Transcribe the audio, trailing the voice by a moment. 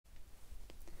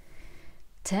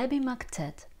Tabby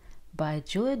McTat by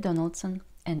Julie Donaldson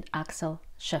and Axel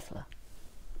Scheffler.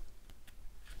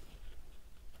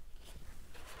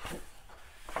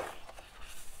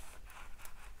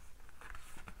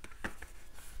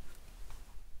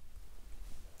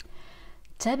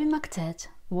 Tabby McTat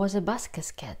was a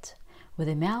Basker's cat with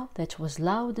a mouth that was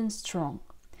loud and strong.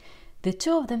 The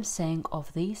two of them sang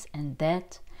of this and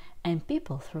that, and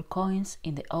people threw coins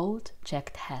in the old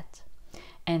checked hat,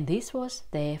 and this was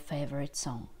their favorite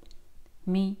song.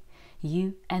 Me,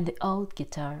 you, and the old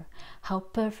guitar, how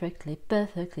perfectly,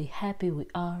 perfectly happy we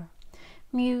are.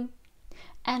 Mew,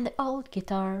 and the old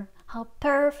guitar, how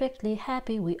perfectly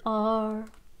happy we are.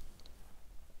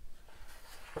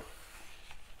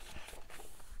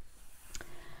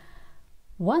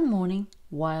 One morning,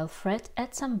 while Fred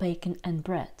ate some bacon and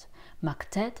bread,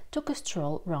 McTat took a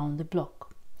stroll round the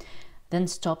block, then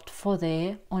stopped for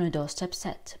there on a doorstep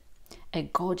sat a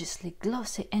gorgeously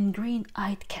glossy and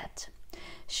green-eyed cat.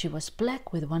 She was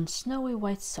black with one snowy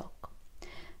white sock.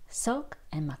 Sock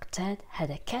and McTat had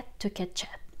a cat-to-cat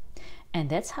chat, and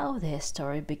that's how their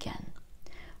story began.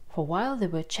 For while they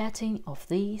were chatting of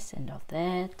this and of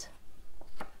that,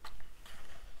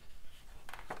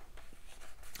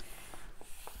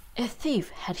 a thief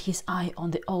had his eye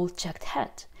on the old checked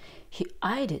hat. He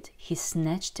eyed it, he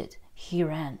snatched it, he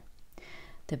ran.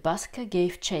 The busker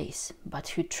gave chase, but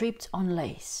he tripped on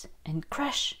lace, and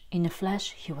crash! In a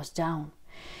flash he was down.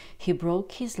 He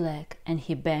broke his leg and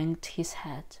he banged his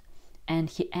head, and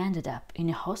he ended up in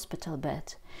a hospital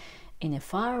bed in a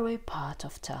faraway part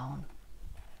of town.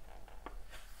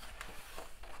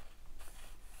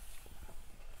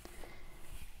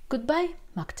 "Goodbye,"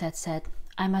 McTat said.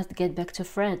 "I must get back to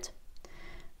Fred."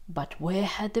 But where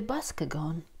had the busker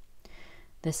gone?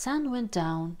 The sun went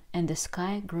down and the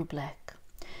sky grew black.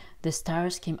 The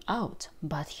stars came out,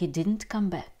 but he didn't come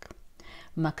back.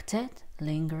 McTat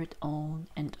lingered on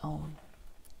and on.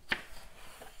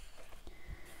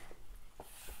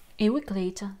 A week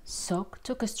later, Sock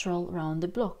took a stroll round the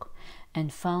block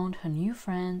and found her new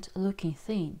friend looking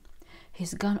thin.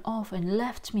 "He's gone off and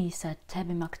left me," said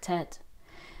Tabby McTat.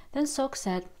 Then Sock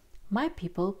said, "My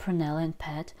people, Prunella and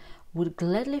Pat, would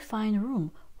gladly find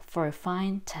room for a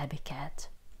fine tabby cat."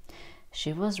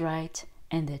 She was right,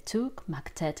 and they took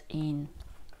McTat in.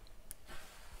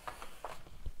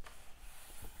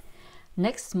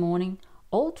 Next morning,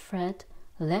 old Fred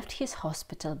left his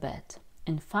hospital bed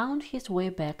and found his way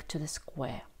back to the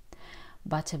square.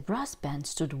 But a brass band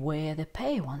stood where the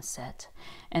pay one sat,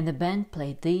 and the band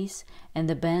played this, and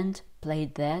the band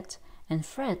played that, and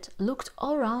Fred looked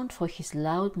all round for his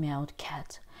loud-meowed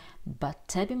cat, but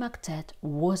Tabby McTat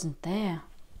wasn't there.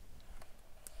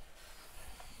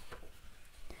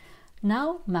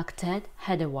 Now McTat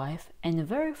had a wife and a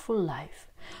very full life,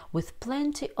 with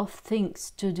plenty of things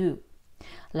to do,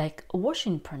 like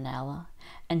washing Prunella,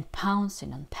 and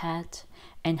pouncing on Pat,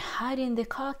 and hiding the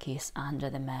car keys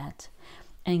under the mat,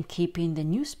 and keeping the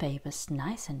newspapers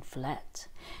nice and flat,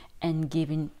 and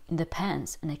giving the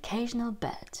pens an occasional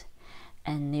bat,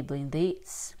 and nibbling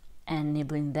this and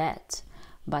nibbling that.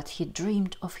 But he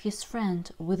dreamed of his friend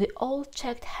with the old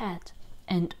checked hat,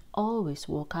 and always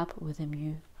woke up with a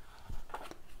mew.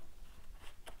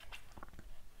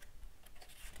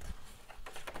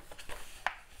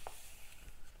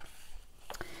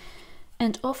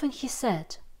 And often he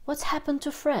said, "What's happened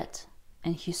to Fred?"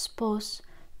 And his spouse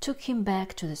took him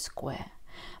back to the square.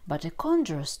 But a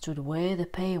conjurer stood where the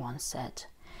pay one sat,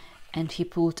 and he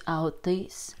pulled out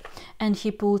this, and he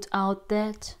pulled out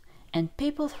that, and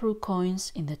people threw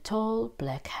coins in the tall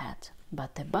black hat,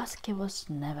 but the busker was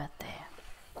never there.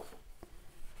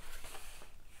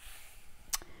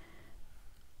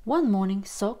 One morning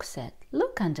Sock said,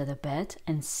 "Look under the bed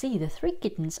and see the 3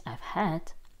 kittens I've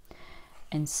had."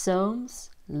 And Soames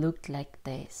looked like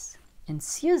this, and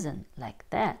Susan like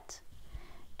that,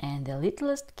 and the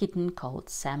littlest kitten called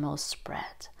Samuel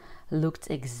Spratt looked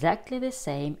exactly the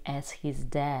same as his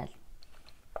dad.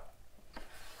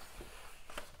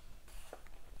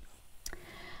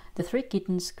 The 3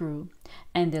 kittens grew,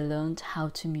 and they learned how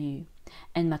to mew,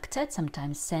 and McTat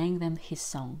sometimes sang them his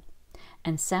song.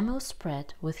 And Samuel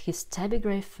Spratt, with his tabby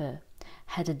grey fur,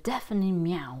 had a deafening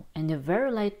meow and a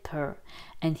very light purr,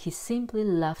 and he simply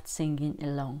loved singing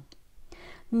along.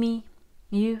 Me,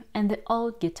 you, and the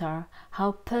old guitar,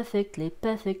 how perfectly,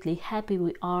 perfectly happy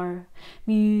we are.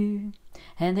 Mew,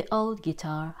 and the old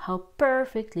guitar, how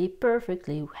perfectly,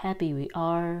 perfectly happy we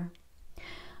are.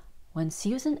 When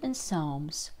Susan and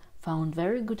Soames found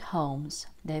very good homes,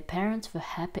 their parents were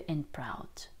happy and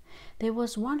proud. There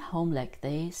was one home like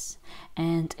this,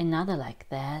 and another like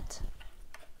that.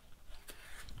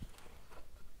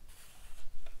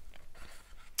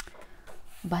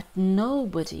 But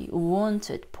nobody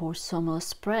wanted poor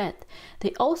Samuel's bread.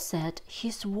 They all said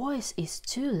his voice is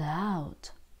too loud.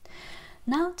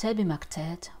 Now Tabby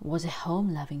McTat was a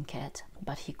home-loving cat,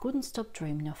 but he couldn't stop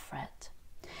dreaming of Fred.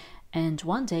 And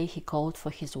one day he called for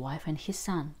his wife and his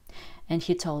son, and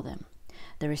he told them,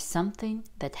 "There is something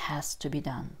that has to be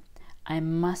done. I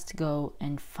must go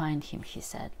and find him," he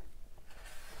said.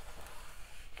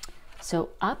 So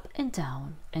up and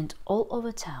down and all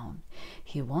over town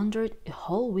he wandered a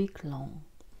whole week long,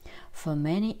 for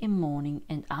many a morning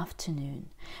and afternoon,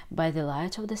 by the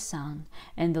light of the sun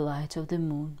and the light of the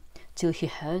moon, till he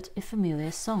heard a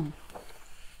familiar song.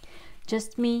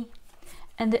 "Just me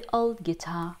and the old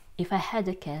guitar. If I had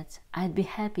a cat, I'd be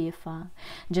happier far.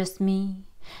 Just me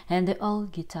and the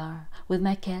old guitar. With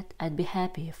my cat, I'd be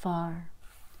happier far."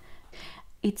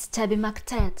 "It's Tabby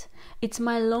McTat. It's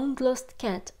my long-lost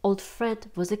cat." Old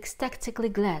Fred was ecstatically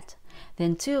glad.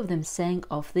 Then two of them sang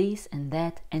of this and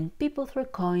that, and people threw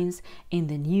coins in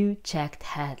the new checked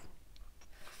hat.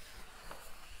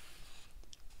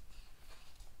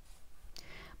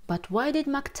 But why did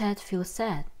McTat feel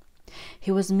sad?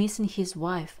 He was missing his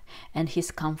wife and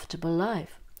his comfortable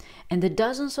life, and the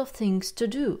dozens of things to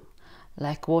do,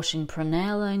 like washing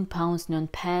Prunella and pouncing on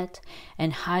Pat,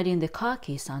 and hiding the car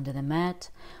keys under the mat,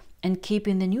 and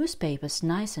keeping the newspapers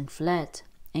nice and flat,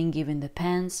 and giving the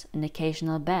pens an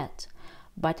occasional bat.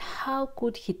 But how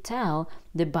could he tell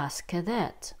the busker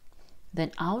that?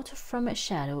 Then out from a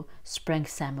shadow sprang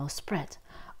Samuel Spratt.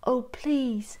 "Oh,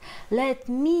 please, let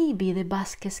me be the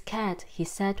busker's cat," he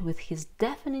said with his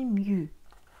deafening mew.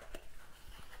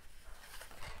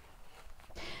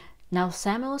 Now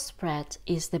Samuel Spratt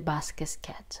is the busker's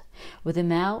cat, with a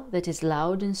meow that is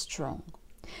loud and strong.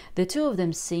 The two of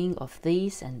them sing of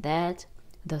this and that,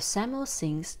 though Samuel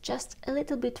sings just a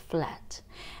little bit flat,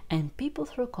 and people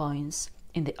throw coins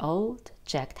in the old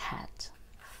checked hat.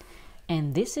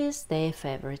 And this is their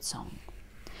favorite song.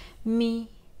 "Me,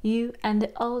 you and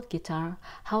the old guitar,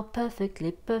 how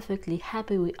perfectly, perfectly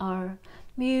happy we are.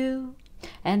 Mew,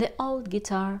 and the old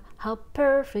guitar, how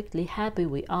perfectly happy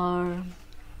we are."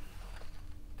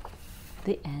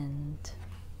 The end.